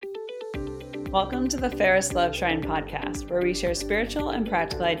Welcome to the Fairest Love Shrine podcast, where we share spiritual and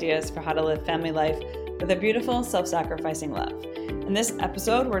practical ideas for how to live family life with a beautiful, self-sacrificing love. In this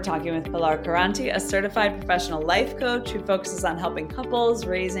episode, we're talking with Pilar Caranti, a certified professional life coach who focuses on helping couples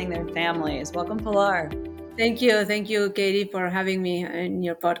raising their families. Welcome, Pilar. Thank you, Katie, for having me in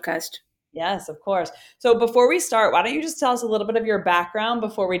your podcast. Yes, of course. So before we start, why don't you just tell us a little bit of your background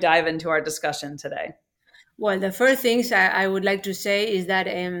before we dive into our discussion today? Well, the first things I would like to say is that,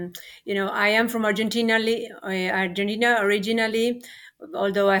 I am from Argentina originally,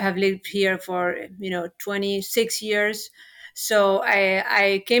 although I have lived here for, 26 years. So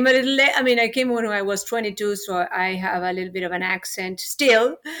I came a little late. I came when I was 22, so I have a little bit of an accent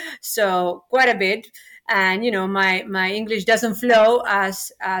still, so quite a bit. And, my English doesn't flow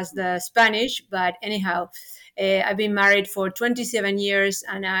as the Spanish, but anyhow, I've been married for 27 years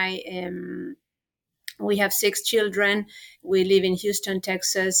and we have 6 children. We live in Houston,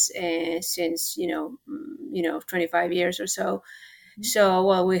 Texas, since 25 years or so. Mm-hmm. So,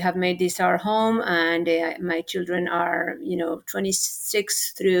 well, we have made this our home, and my children are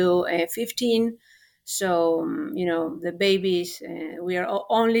 26 through 15. So the babies, we are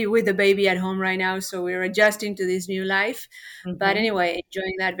only with the baby at home right now, so we're adjusting to this new life. Mm-hmm. But anyway,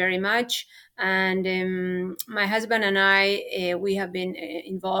 enjoying that very much. And my husband and I, we have been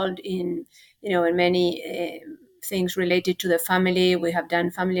involved in many things related to the family. We have done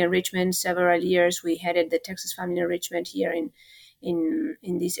family enrichment several years. We headed the Texas Family Enrichment here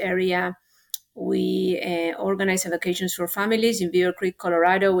in this area. We organize vacations for families in Beaver Creek,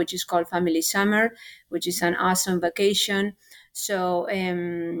 Colorado, which is called Family Summer, which is an awesome vacation. So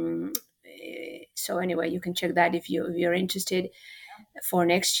anyway, you can check that if you're interested for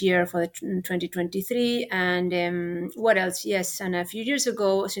next year, for the 2023. And what else? Yes, and a few years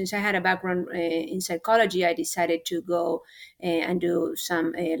ago, since I had a background in psychology, I decided to go and do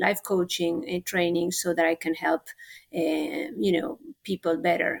some life coaching training so that I can help people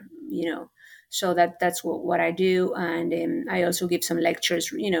better, so that's what I do. And I also give some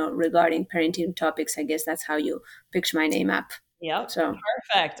lectures, regarding parenting topics. I guess that's how you picked my name up. Yep. So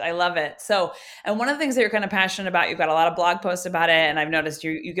perfect. I love it. So, and one of the things that you're kind of passionate about, you've got a lot of blog posts about it, and I've noticed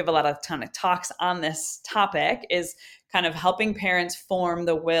you give a ton of talks on this topic, is kind of helping parents form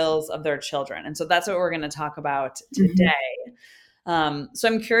the wills of their children. And so that's what we're going to talk about today. Mm-hmm. So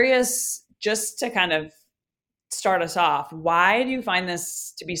I'm curious, just to kind of start us off, why do you find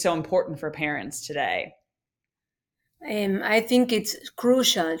this to be so important for parents today? I think it's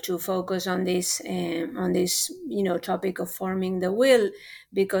crucial to focus on this topic of forming the will,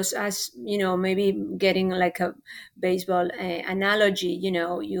 because, as maybe getting like a baseball analogy,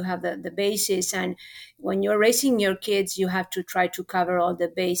 you have the bases, and when you're raising your kids, you have to try to cover all the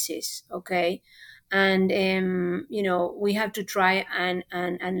bases, okay? And we have to try and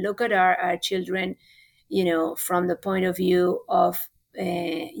look at our children, from the point of view of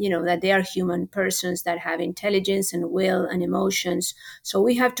that they are human persons that have intelligence and will and emotions. So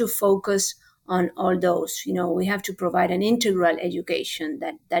we have to focus on all those. We have to provide an integral education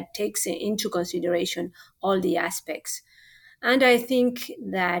that takes into consideration all the aspects. And I think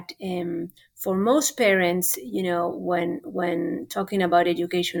that for most parents, when talking about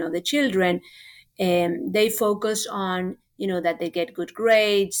education of the children, they focus on that they get good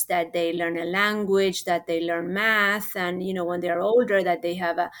grades, that they learn a language, that they learn math, and when they're older, that they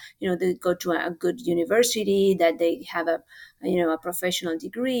have they go to a good university, that they have a professional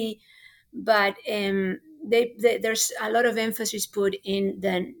degree. But there's a lot of emphasis put in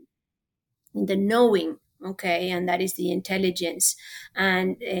the knowing, okay, and that is the intelligence.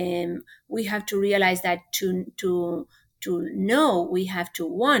 And we have to realize that to know, we have to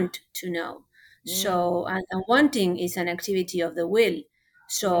want to know. So, and wanting is an activity of the will.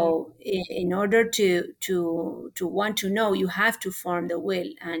 So, in order to want to know, you have to form the will.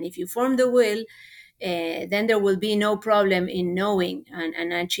 And if you form the will, then there will be no problem in knowing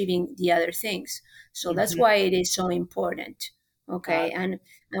and achieving the other things. So that's why it is so important. Okay, and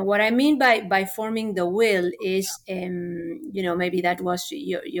what I mean by forming the will is, maybe that was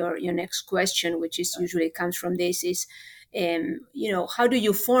your next question, which is usually comes from this, is how do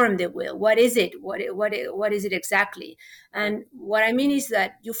you form the will? What is it? What is it exactly? And what I mean is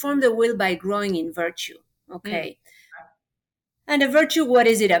that you form the will by growing in virtue. Okay. And a virtue, what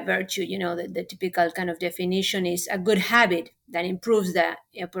is it, a virtue? The typical kind of definition is a good habit that improves the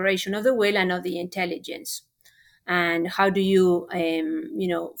operation of the will and of the intelligence. And how do you,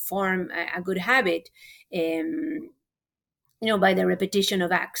 form a good habit? By the repetition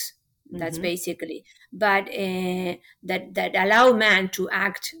of acts. That's basically, but that allow man to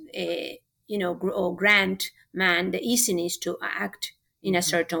act, or grant man the easiness to act in a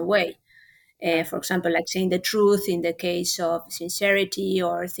certain way. Okay. For example, like saying the truth in the case of sincerity,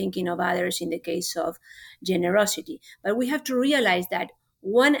 or thinking of others in the case of generosity. But we have to realize that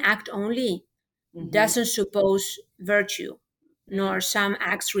one act only Mm-hmm. doesn't suppose virtue, Mm, nor some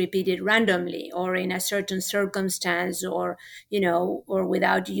acts repeated randomly or in a certain circumstance, or or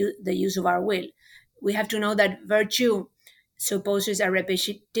without the use of our will. We have to know that virtue supposes a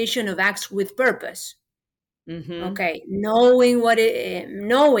repetition of acts with purpose. mm-hmm. Okay, knowing what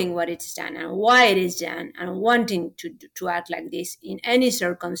it's done and why it is done, and wanting to act like this in any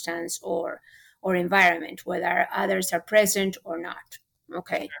circumstance or environment, whether others are present or not.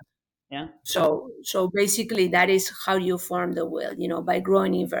 Okay, Yeah. so basically that is how you form the will, by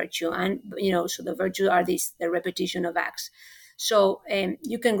growing in virtue. And so the virtue are these, the repetition of acts. So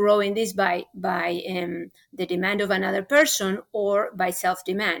you can grow in this by the demand of another person, or by self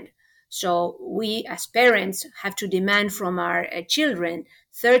demand. So we as parents have to demand from our children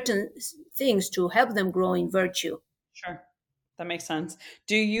certain things to help them grow in virtue. Sure. That makes sense.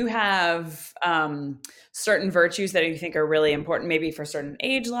 Do you have certain virtues that you think are really important, maybe for certain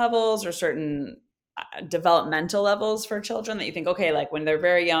age levels or certain developmental levels for children that you think, okay, like when they're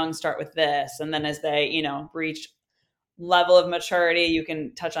very young, start with this. And then as they, reach level of maturity, you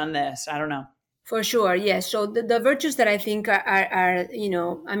can touch on this. I don't know. For sure, yes. So the virtues that I think are,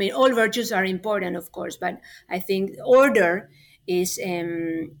 I mean, all virtues are important, of course, but I think order is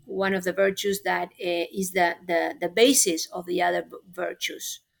one of the virtues that is the basis of the other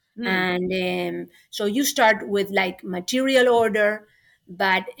virtues. Hmm. And so you start with like material order,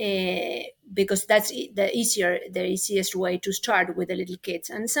 but because that's the easiest way to start with the little kids.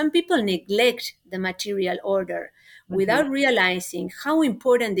 And some people neglect the material order Mm-hmm. without realizing how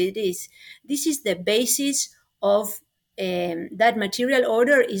important it is. This is the basis of that material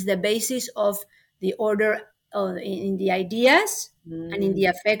order is the basis of the order in the ideas and in Mm. the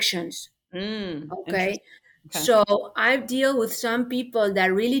affections. Okay. Interesting. Okay. So I deal with some people that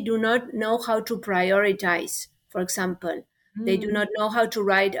really do not know how to prioritize. For example, they do Mm. not know how to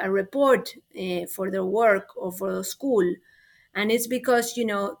write a report for their work or for the school. And it's because,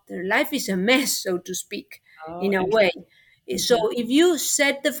 their life is a mess, so to speak, Oh, in a interesting. way. So Mm-hmm. if you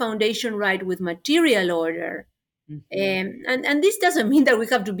set the foundation right with material order, Mm-hmm. and this doesn't mean that we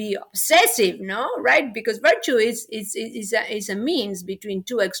have to be obsessive, no, right? Because virtue is a means between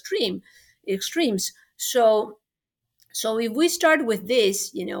two extremes. So if we start with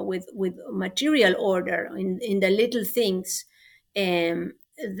this, with material order in the little things, um,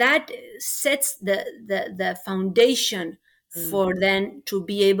 that sets the foundation Mm. for then to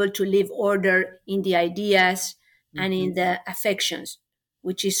be able to live order in the ideas and Mm-hmm. in the affections,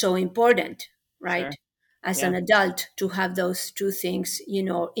 which is so important, Sure. right? As an Yeah. adult, to have those two things,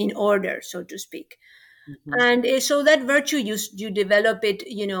 in order, so to speak. Mm-hmm. And so that virtue, you develop it,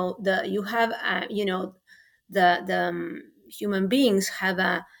 the you have the human beings have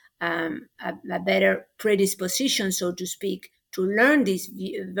a better predisposition, so to speak, to learn these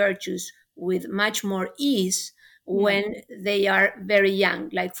virtues with much more ease Hmm. when they are very young,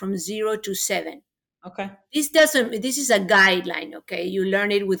 like from 0 to 7. Okay. This is a guideline. Okay, you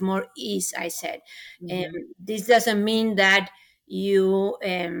learn it with more ease, I said. um, Mm-hmm. this doesn't mean that you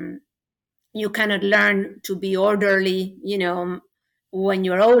cannot learn to be orderly, when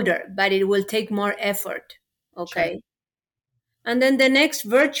you're older, but it will take more effort. Sure. Okay. And then the next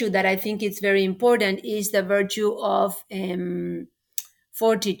virtue that I think is very important is the virtue of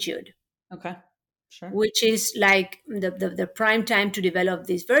fortitude, Okay. Sure. which is like the prime time to develop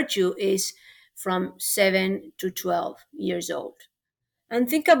this virtue is from 7 to 12 years old. And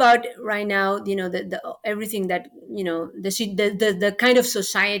think about right now, the everything that, the kind of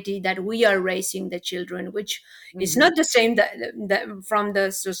society that we are raising the children, which is Mm-hmm. not the same that from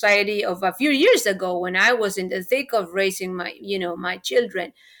the society of a few years ago, when I was in the thick of raising my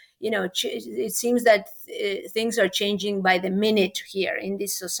children. It seems that things are changing by the minute here in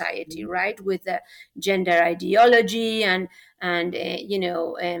this society, right? With the gender ideology and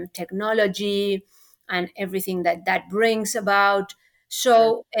technology and everything that brings about.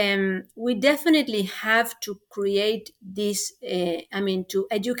 Sure. So we definitely have to create this, to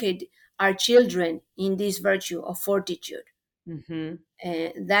educate our children in this virtue of fortitude.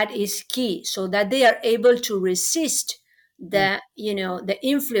 Mm-hmm. That is key, so that they are able to resist Mm. the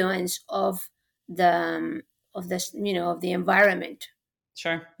influence of the environment.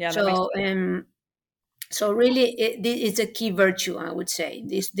 Sure. Yeah, that makes So sense. really, it's a key virtue, I would say.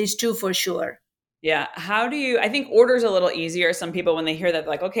 These two for sure. Yeah. How do you, I think order's a little easier. Some people, when they hear that,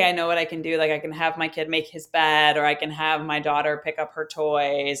 like, okay, I know what I can do. Like, I can have my kid make his bed, or I can have my daughter pick up her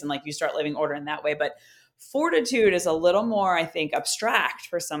toys, and like you start living order in that way. But fortitude is a little more, I think, abstract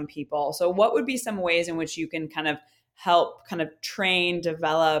for some people. So what would be some ways in which you can kind of help kind of train,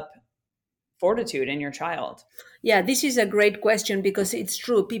 develop fortitude in your child? Yeah, this is a great question because it's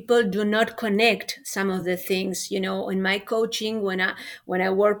true. People do not connect some of the things. In my coaching, when I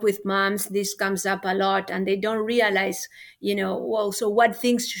work with moms, this comes up a lot, and they don't realize, well, so what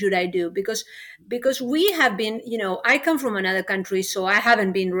things should I do? Because we have been, I come from another country, so I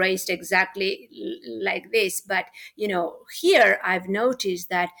haven't been raised exactly like this. But here I've noticed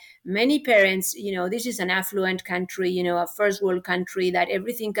that many parents, this is an affluent country, a first world country, that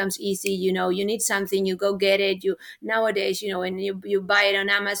everything comes easy. You need something, you go get it. You nowadays, when you buy it on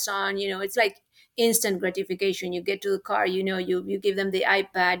Amazon, it's like instant gratification. You get to the car, you give them the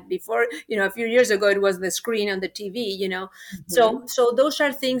iPad. Before, a few years ago, it was the screen on the TV. Mm-hmm. So those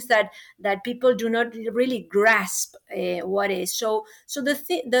are things that people do not really grasp what is. So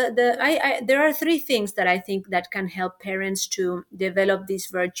there are three things that I think that can help parents to develop this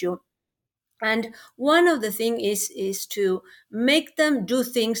virtue. And one of the thing is to make them do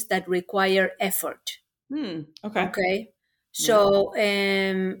things that require effort. Okay. Okay. Yeah. So,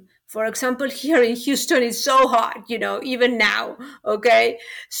 for example, here in Houston, it's so hot, even now. Okay.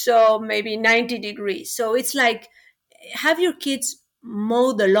 So maybe 90 degrees. So it's like, have your kids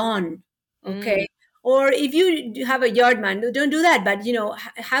mow the lawn. Mm, Okay. Or if you have a yard man, don't do that, but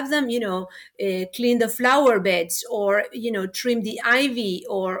have them, clean the flower beds, or trim the ivy,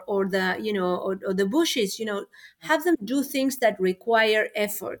 or the or the bushes. Have them do things that require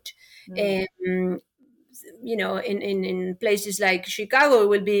effort. mm, Um, in places like Chicago, it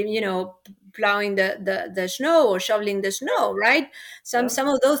will be, plowing the snow or shoveling the snow, right? yep. Some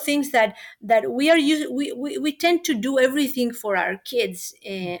of those things that we are used, we tend to do everything for our kids,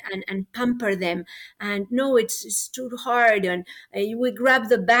 and pamper them, and no, it's too hard. And we grab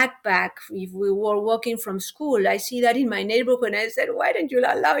the backpack if we were walking from school. I see that in my neighborhood, and I said, why don't you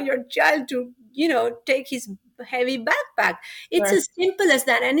allow your child to take his heavy backpack? It's Sure. as simple as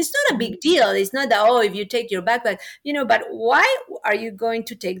that. And it's not a Mhm, big deal. It's not that, oh, if you take your backpack, but why are you going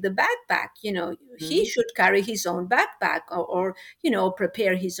to take the backpack? He mhm, should carry his own backpack, or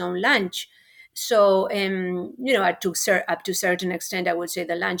prepare his own lunch. So, up to certain extent, I would say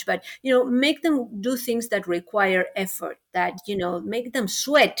the lunch, but, make them do things that require effort, that, make them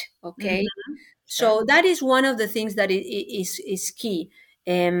sweat. Okay. mhm. Sure. So that is one of the things that is key.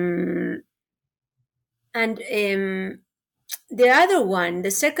 Um, and the other one,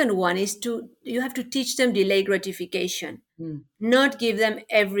 the second one, is you have to teach them delay gratification, Mm, not give them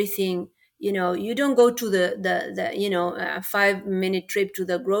everything. You don't go to the a 5-minute trip to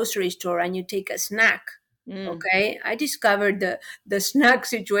the grocery store and you take a snack. mm, Okay, I discovered the snack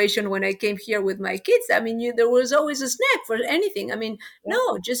situation when I came here with my kids. I mean, there was always a snack for anything. I mean, yep.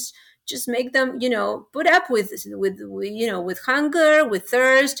 no, just make them, put up with hunger, with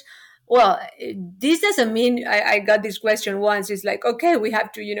thirst. Well, this doesn't mean, I got this question once. It's like, okay, we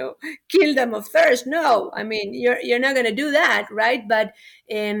have to, kill them of thirst. No, I mean, you're not going to do that, right? But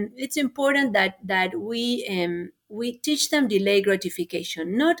it's important that we teach them delay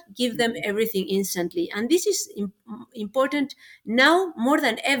gratification, not give them everything instantly. And this is important now more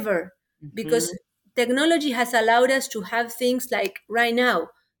than ever, because Mhm. technology has allowed us to have things like right now,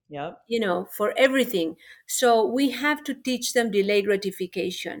 Yep. for everything. So we have to teach them delay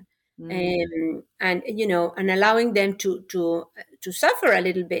gratification, Mm, and allowing them to suffer a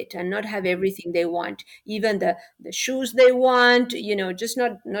little bit and not have everything they want, even the shoes they want, just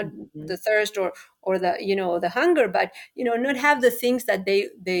not the mhm, thirst, or the the hunger, but not have the things that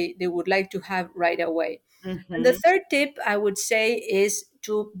they would like to have right away. And the mhm, third tip I would say is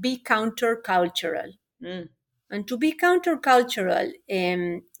to be countercultural. mm, And to be countercultural,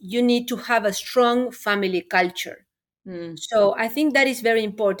 you need to have a strong family culture. mm, So I think that is very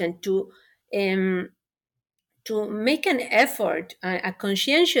important um, to make an effort, a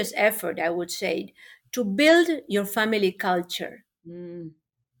conscientious effort, I would say, to build your family culture, mm,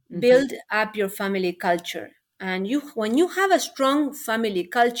 mhm, build up your family culture. And when you have a strong family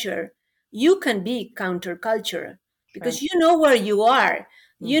culture, you can be counterculture, because sure. you know where you are,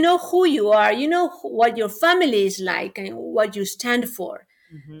 Mm, you know who you are, you know what your family is like and what you stand for.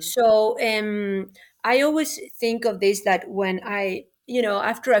 mhm, So I always think of this, that when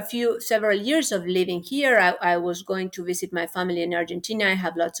after several years of living here, I was going to visit my family in Argentina. I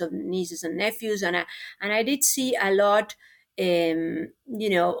have lots of nieces and nephews, and I did see a lot,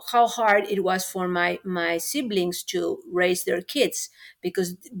 how hard it was for my siblings to raise their kids,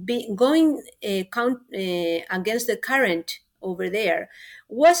 because going against the current over there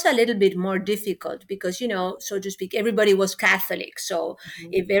was a little bit more difficult because, so to speak, everybody was Catholic. So Mhm.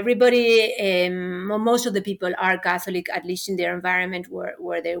 if everybody, most of the people are Catholic, at least in their environment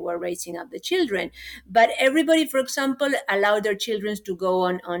where they were raising up the children. But everybody, for example, allowed their children to go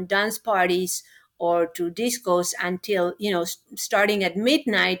on dance parties or to discos until, starting at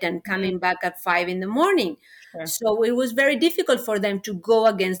midnight and Mhm. coming back at 5 in the morning. Sure. So it was very difficult for them to go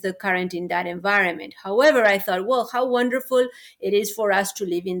against the current in that environment. However, I thought, well, how wonderful it is for us to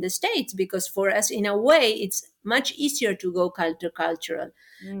live in the States, because for us, in a way, it's much easier to go countercultural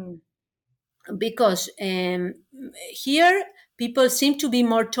Mm. because here people seem to be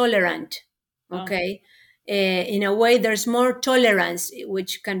more tolerant. Oh, Okay. In a way, there's more tolerance,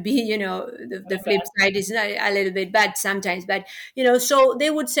 which can be, the what a flip side is not a little bit bad sometimes. But, so they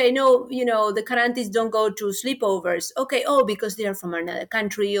would say, no, the Carantis don't go to sleepovers. Okay. Oh, because they are from another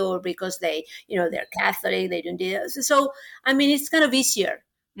country, or because they, they're Catholic, they don't do this. So, I mean, it's kind of easier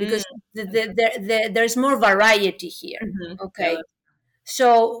mm. because there's more variety here. Mhm. Yeah, Okay.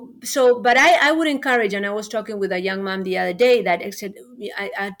 So but I would encourage, and I was talking with a young mom the other day that I said,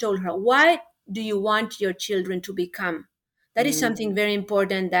 I told her, what do you want your children to become? That is mm. something very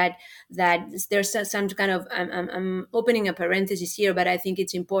important, that there's some kind of, I'm opening a parenthesis here, but I think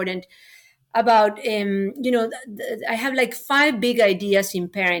it's important about, I have like 5 big ideas in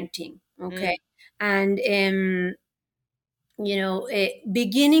parenting. Mm. Okay. And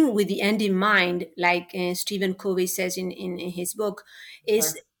beginning with the end in mind, like Stephen Covey says in his book, is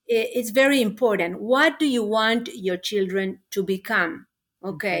Sure. it's very important. What do you want your children to become?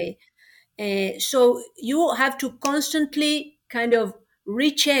 Mhm. Okay. So you have to constantly kind of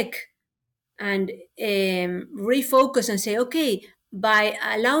recheck and refocus and say, okay, by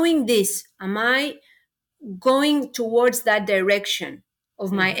allowing this, am I going towards that direction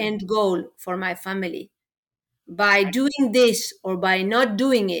of my Mhm. end goal for my family? By doing this or by not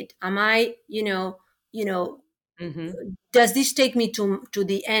doing it, am I, you know Mhm. does this take me to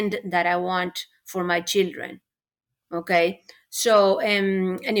the end that I want for my children? Okay. So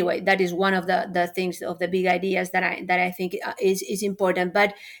anyway, that is one of the things, of the big ideas that I think is important.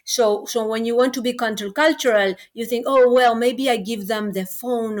 But so when you want to be countercultural, you think, oh well, maybe I give them the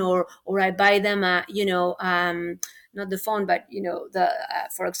phone, or I buy them a, not the phone, but the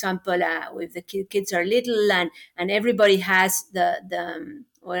for example, if the kids are little, and everybody has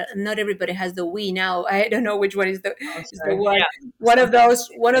well, not everybody has the Wii now. I don't know which one Oh, is the sorry. one. Yeah. One Some of people those,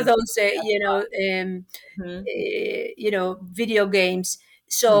 kids. Mhm. video games. Mm.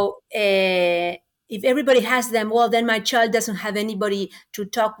 So if everybody has them, well, then my child doesn't have anybody to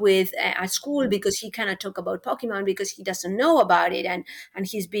talk with at school, because he cannot talk about Pokemon because he doesn't know about it, and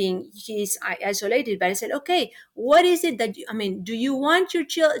he's isolated. But I said, okay, what is it that I mean, do you want your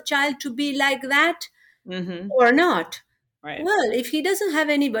child to be like that Mhm. or not? Right. Well, if he doesn't have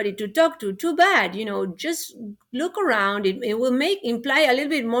anybody to talk to, too bad. Just look around. It will imply a little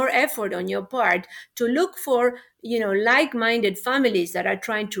bit more effort on your part to look for, like-minded families that are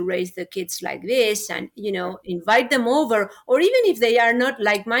trying to raise the kids like this, and, invite them over, or even if they are not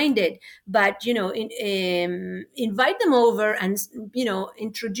like-minded, but, invite them over and,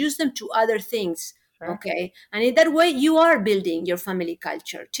 introduce them to other things. Sure. Okay. And in that way, you are building your family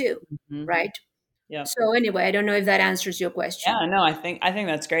culture too, Mhm. right? Yep. So anyway, I don't know if that answers your Yeah, question. no, I think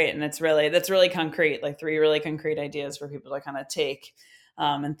that's great, and that's really concrete, like three really concrete ideas for people to kind of take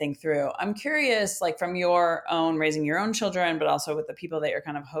and think through. I'm curious, like from your own raising your own children, but also with the people that you're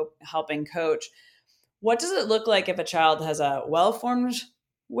kind of helping coach. What does it look like if a child has a well-formed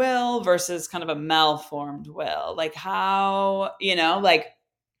will versus kind of a malformed will? Like like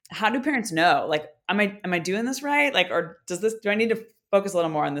how do parents know? Like, am I doing this right? Like, or do I need to focus a little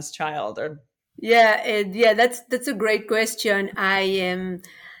more on this child? Or Yeah, that's a great question. I am,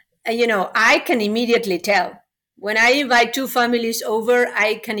 I can immediately tell when I invite two families over.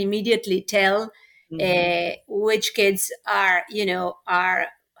 I can immediately tell hmm which kids are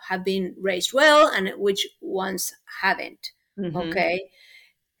have been raised well and which ones haven't. hmm Okay.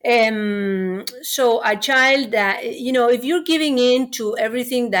 So a child that, if you're giving in to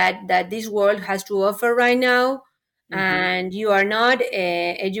everything that this world has to offer right now, hmm and you are not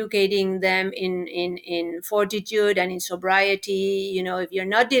educating them in fortitude and in sobriety, if you're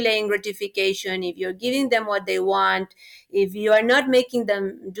not delaying gratification, if you're giving them what they want, if you are not making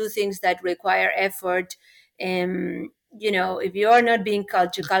them do things that require effort, if you are not being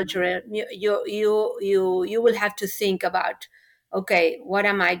cultural, you will have to think about, okay, what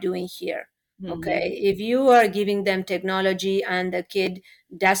am I doing here? hmm Okay, if you are giving them technology and the kid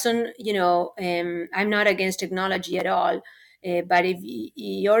doesn't, I'm not against technology at all, but if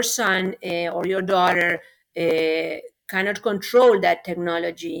your son or your daughter cannot control that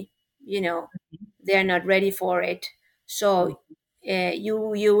technology, you know, they're not ready for it. So you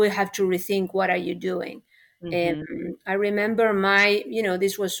will have to rethink what are you doing. Mm-hmm. I remember my,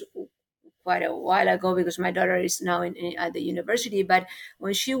 this was quite a while ago because my daughter is now at the university. But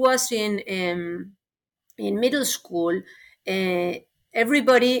when she was in middle school, uh,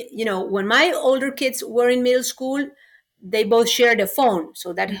 everybody, when my older kids were in middle school, they both shared a phone.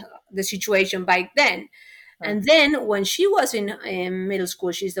 So that the situation back then. And then when she was in middle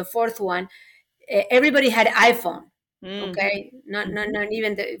school, she's the fourth one. Everybody had iPhone. Mm-hmm. Okay, not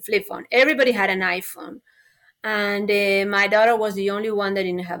even the flip phone. Everybody had an iPhone, and my daughter was the only one that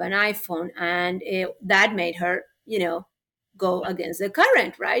didn't have an iPhone, and that made her, go against the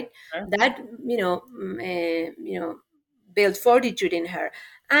current, right? Sure. That built fortitude in her,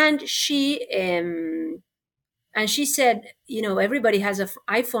 and she said, everybody has an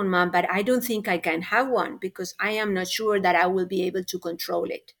iPhone, mom, but I don't think I can have one because I am not sure that I will be able to control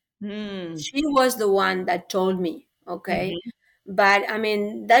it. Mm-hmm. She was the one that told me, okay? Mm-hmm. But I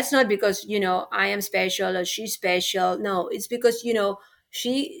mean, that's not because, I am special or she's special. No, it's because,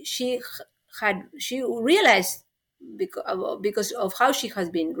 she realized, because of how she has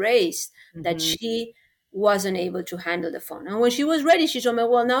been raised, that Mm-hmm. she wasn't able to handle the phone. And when she was ready, she told me,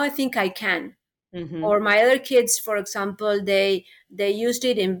 well, now I think I can. Mm-hmm. Or my other kids, for example, they used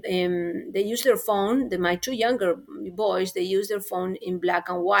it they use their phone. My two younger boys, they use their phone in black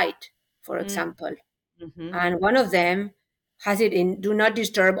and white, for example. Mm-hmm. And one of them has it in do not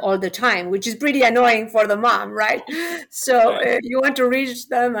disturb all the time, which is pretty annoying for the mom, right? So Right. you want to reach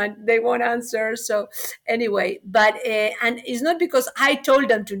them and they won't answer. So anyway, but and it's not because I told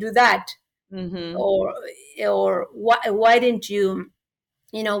them to do that, Mm-hmm. or why didn't you,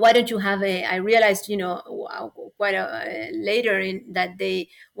 why don't you have a, I realized, quite later in that they,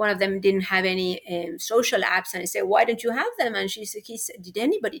 one of them didn't have any social apps, and I said, why don't you have them? And he said, did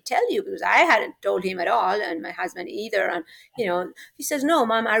anybody tell you? Because I hadn't told him at all, and my husband either. And he says, no,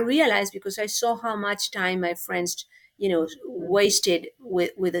 mom, I realized because I saw how much time my friends, wasted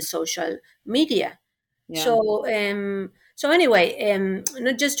with the social media. Yeah. So anyway,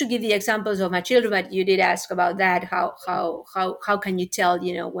 not just to give the examples of my children, but you did ask about that. How can you tell,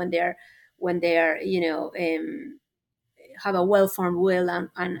 when they're have a well-formed will and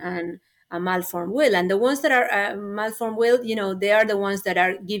a malformed will? And the ones that are malformed will, they are the ones that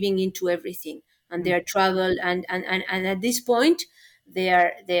are giving into everything, and they are travel, and at this point, they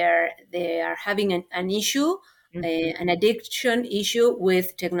are having an issue, Mm-hmm. an addiction issue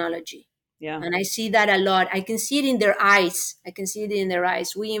with technology. Yeah. And I see that a lot. I can see it in their eyes.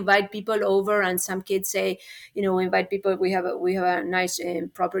 We invite people over, and some kids say, we invite people. We have a nice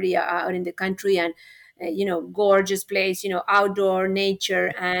property out in the country, and gorgeous place, outdoor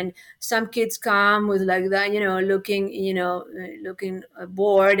nature. And some kids come with like that, looking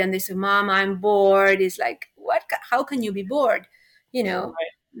bored, and they say, "Mom, I'm bored." It's like, what? How can you be bored? You know, Right.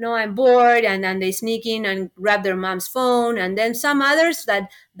 no, I'm bored, and then they sneak in and grab their mom's phone. And then some others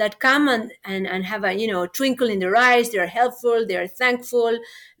that come and have a twinkle in their eyes. They're helpful, they're thankful,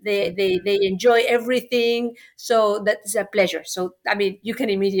 they enjoy everything. So that's a pleasure. So I mean, you can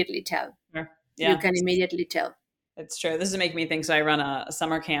immediately tell. Sure. You Yeah. can immediately tell. It's true. This is making me think. So I run a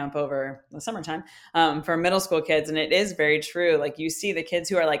summer camp over the summertime for middle school kids, and it is very true. Like you see the kids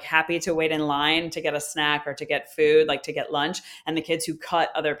who are like happy to wait in line to get a snack or to get food, like to get lunch, and the kids who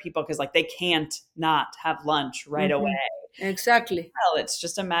cut other people because like they can't not have lunch right away. Hmm. Exactly. Well, it's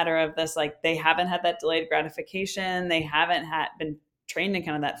just a matter of this. Like they haven't had that delayed gratification. They haven't had been trained in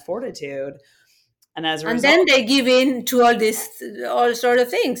kind of that fortitude, and as a And result, then they give in to all sort of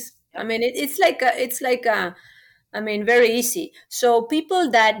things. I yep. mean, it's like a I mean, very easy. So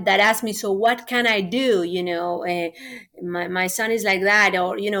people that ask me, so what can I do? My son is like that,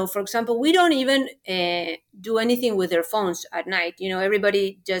 or for example, we don't even do anything with their phones at night.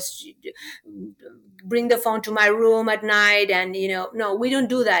 Everybody just bring the phone to my room at night, and no, we don't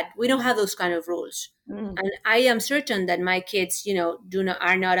do that. We don't have those kind of rules. Mm, And I am certain that my kids,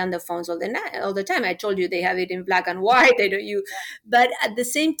 are not on the phones all the night, all the time. I told you they have it in black and white. They don't you, but at the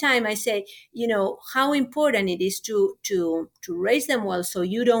same time, I say, how important it is to raise them well, so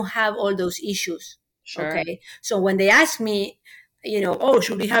you don't have all those issues. sure. Okay, so when they ask me, oh,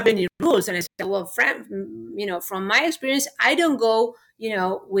 should we have any rules? And I say, well, from my experience, I don't go,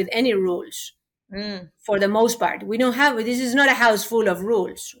 with any rules. Mm, For the most part, we don't have, this is not a house full of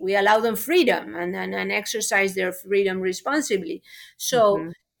rules. We allow them freedom, and exercise their freedom responsibly. So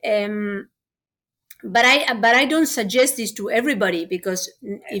mhm, um but I don't suggest this to everybody, because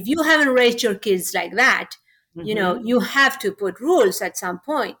if you haven't raised your kids like that, mhm. you have to put rules at some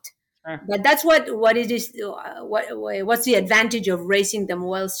point. Sure. But that's what it is. What's the advantage of raising them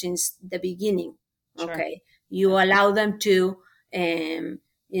well since the beginning? Sure. Okay, you Yeah. allow them to, um,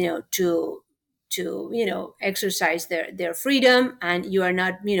 to exercise their freedom, and you are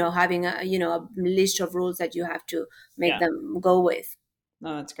not having a list of rules that you have to make Yeah. them go with.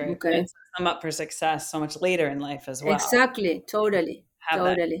 No, that's great. And it Okay, sets them up for success so much later in life as well. exactly, totally, Have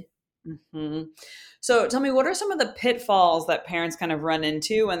that. totally. Hmm. So tell me, what are some of the pitfalls that parents kind of run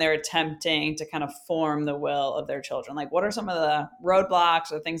into when they're attempting to kind of form the will of their children? Like, what are some of the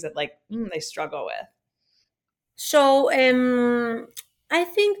roadblocks or things that like they struggle with? So I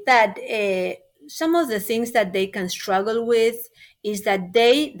think that some of the things that they can struggle with is that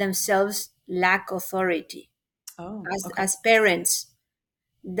they themselves lack authority Oh, okay. as parents.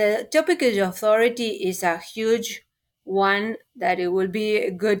 The topic of authority is a huge one that it will be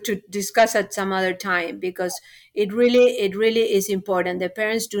good to discuss at some other time, because it really is important. The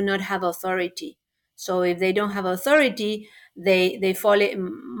parents do not have authority. So if they don't have authority, they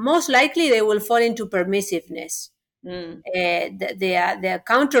most likely they will fall into permissiveness. Mm, The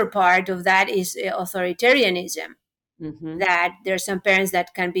counterpart of that is authoritarianism. mm-hmm. That there are some parents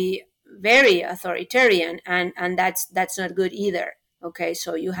that can be very authoritarian, and that's not good either. Okay,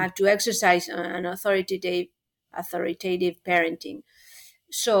 so you have to exercise an authoritative parenting.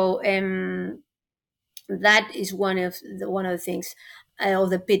 So that is one of the things, of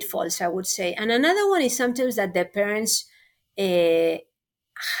the pitfalls, I would say. And another one is sometimes that the parents uh,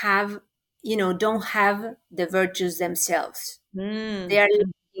 have don't have the virtues themselves. They Mm, are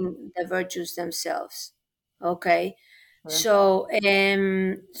lacking the virtues themselves. Okay, sure, so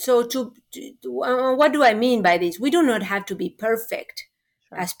what do I mean by this? We do not have to be perfect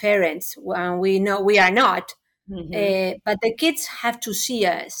sure. as parents. We know we are not, Mm-hmm. but the kids have to see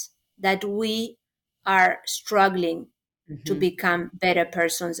us that we are struggling to Mm-hmm. become better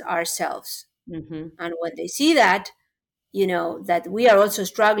persons ourselves. Mm-hmm. And when they see that, that we are also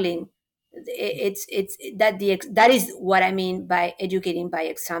struggling, it's that is what I mean by educating by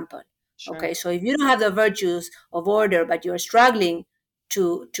example. Sure. Okay, so if you don't have the virtues of order, but you're struggling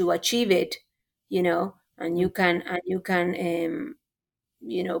to achieve it, and Mm, you can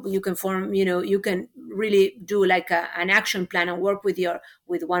form, you can really do like an action plan and work with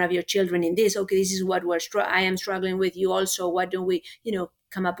one of your children in this. Okay, this is what I am struggling with. You also, what do we,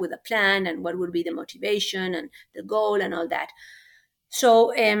 come up with a plan, and what would be the motivation and the goal and all that.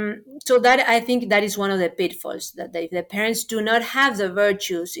 So that, I think, that is one of the pitfalls, that if the parents do not have the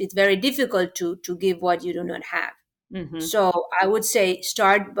virtues, it's very difficult to give what you do not have. mm-hmm. So I would say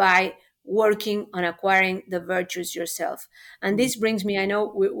start by working on acquiring the virtues yourself. And Mm, this brings me, I know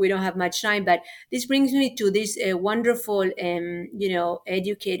we don't have much time, but this brings me to this wonderful,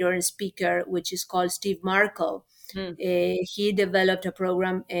 educator and speaker, which is called Steve Markle. mm, He developed a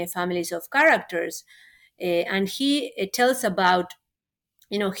program, Families of Characters, and he tells about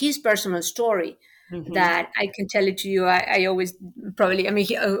his personal story, mm-hmm. that I can tell it to you. I always, probably, I mean,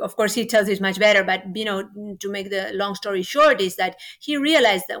 of course he tells it much better, but to make the long story short, is that he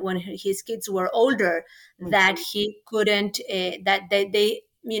realized that when his kids were older, that Mm-hmm. he couldn't, that they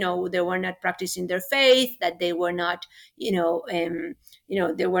they were not practicing their faith, that they were not,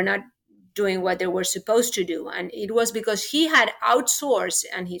 they were not doing what they were supposed to do. And it was because he had outsourced,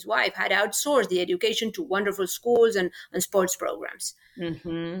 and his wife had outsourced the education to wonderful schools and sports programs,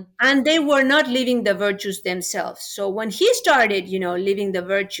 Mm-hmm. and they were not living the virtues themselves. So when he started, living the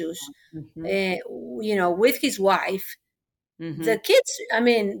virtues, Mm-hmm. with his wife, Mm-hmm. the kids, I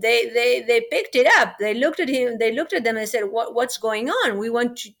mean, they picked it up. They looked at him, they looked at them and said, what's going on? We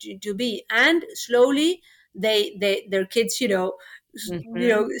want to be. And slowly their kids,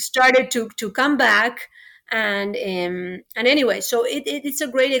 Mm-hmm. started to come back. And anyway, so it's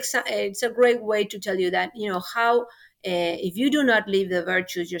a great way to tell you that, how, if you do not live the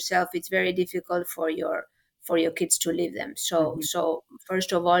virtues yourself, it's very difficult for your kids to live them. So Mm-hmm. so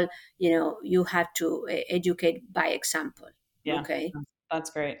first of all, you have to educate by example. Yeah, Okay.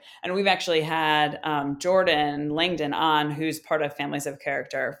 that's great. And we've actually had Jordan Langdon on, who's part of Families of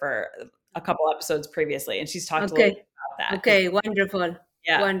Character for a couple episodes previously, and she's talked a little Okay. bit about that. Okay. Wonderful.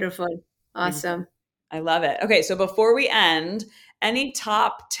 Yeah, Wonderful. exactly. Awesome. I love it. Okay, so before we end, any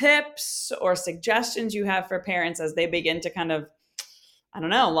top tips or suggestions you have for parents as they begin to kind of, I don't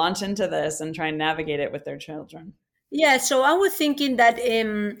know, launch into this and try and navigate it with their children? Yeah, so I was thinking that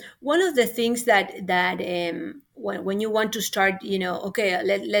one of the things that when you want to start, okay,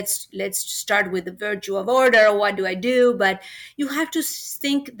 let's start with the virtue of order. What do I do? But you have to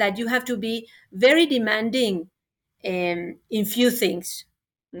think that you have to be very demanding in few things.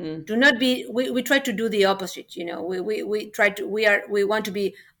 Mm. Do not be, we try to do the opposite, we want to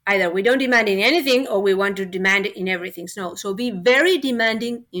be, either we don't demand in anything or we want to demand in everything. So be very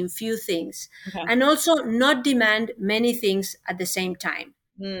demanding in few things, Okay. and also not demand many things at the same time.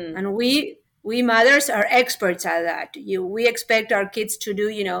 Mm. And we mothers are experts at that. We expect our kids to do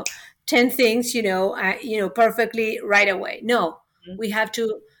 10 things perfectly right away. No, Mm. we have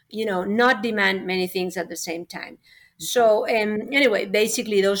to not demand many things at the same time. Okay. So anyway,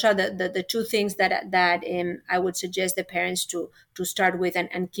 basically those are the two things that I would suggest the parents to start with,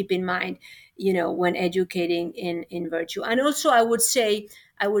 and keep in mind when educating in virtue. And also I would say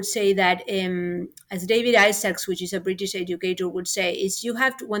that, as David Isaacs, which is a British educator, would say, is you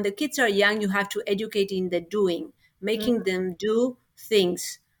have to, when the kids are young, you have to educate in the doing, Mm. making them do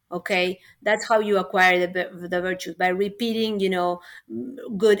things. Okay, that's how you acquire the virtues, by repeating,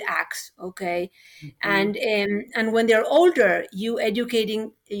 good acts. Okay, Mhm. and when they're older, you educate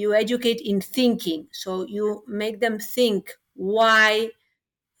in thinking. So you make them think why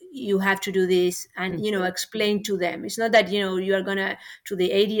you have to do this, and Mhm. explain to them. It's not that you're gonna, to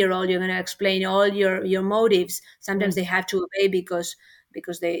the 80-year-old, you're gonna explain all your motives. Sometimes Mm. they have to obey because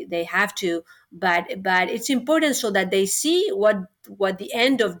they have to, but it's important so that they see what the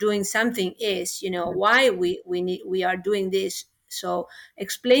end of doing something is, why we are doing this. So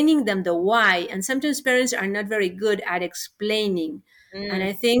explaining them the why. And sometimes parents are not very good at explaining, and Mm.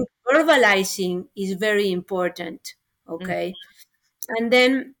 I think verbalizing is very important. Mm. Okay, and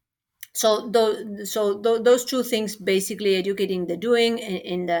then, those two things, basically educating the doing,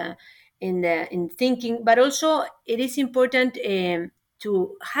 in thinking. But also it is important,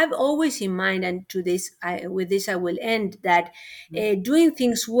 to have always in mind, and with this I will end, that doing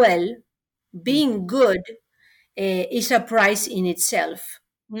things well, Mm. being good, is a prize in itself.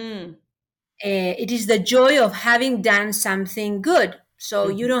 Mm. It is the joy of having done something good. So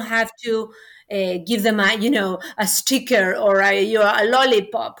you Mhm. don't have to give them a sticker or a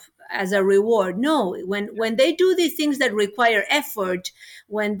lollipop as a reward. No, when they do the things that require effort,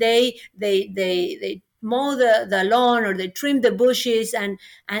 when they mow the lawn, or they trim the bushes, and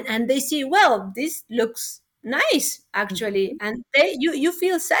they see, well, this looks nice actually, Mhm. and you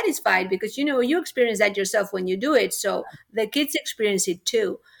feel satisfied, because you experience that yourself when you do it. So the kids experience it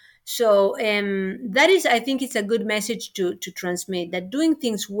too. So that is, I think, it's a good message to transmit, that doing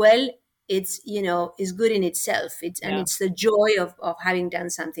things well, it's is good in itself. Yeah. It's the joy of having done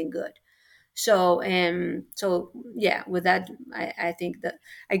something good. So yeah, with that, I think that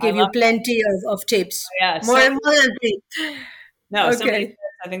I I gave you love plenty of tips, Yeah, more so and more than tips. no, so many Okay. tips.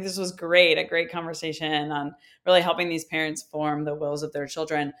 I think this was great, a great conversation on really helping these parents form the wills of their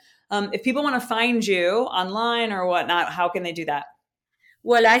children. If people want to find you online or whatnot, how can they do that?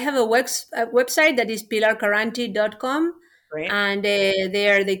 Well, I have a website that is pilarcaranti.com, Great, and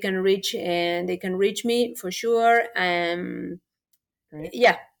there they can reach me for sure. great,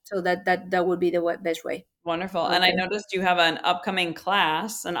 Yeah, so that would be the best way. wonderful. And I Okay. noticed you have an upcoming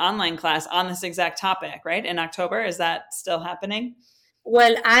class, an online class on this exact topic, right? In October. Is that still happening?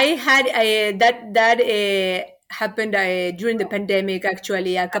 Well, I had that happened during the pandemic,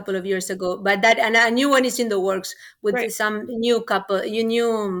 actually, a couple of years ago. But that, and a new one is in the works, with Great. some new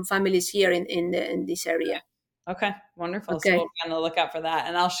families here in this area. Okay, wonderful. So we'll Okay. be on the lookout for that.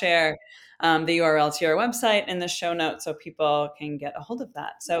 And I'll share the URL to your website in the show notes so people can get a hold of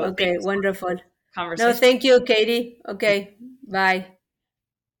that. So thank Okay. you so much Wonderful. for the No, conversation. thank you, Katie. Okay. Bye.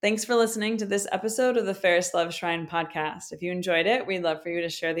 Thanks for listening to this episode of the Ferris Love Shrine podcast. If you enjoyed it, we'd love for you to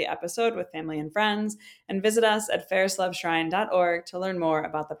share the episode with family and friends and visit us at ferrisloveshrine.org to learn more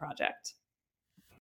about the project.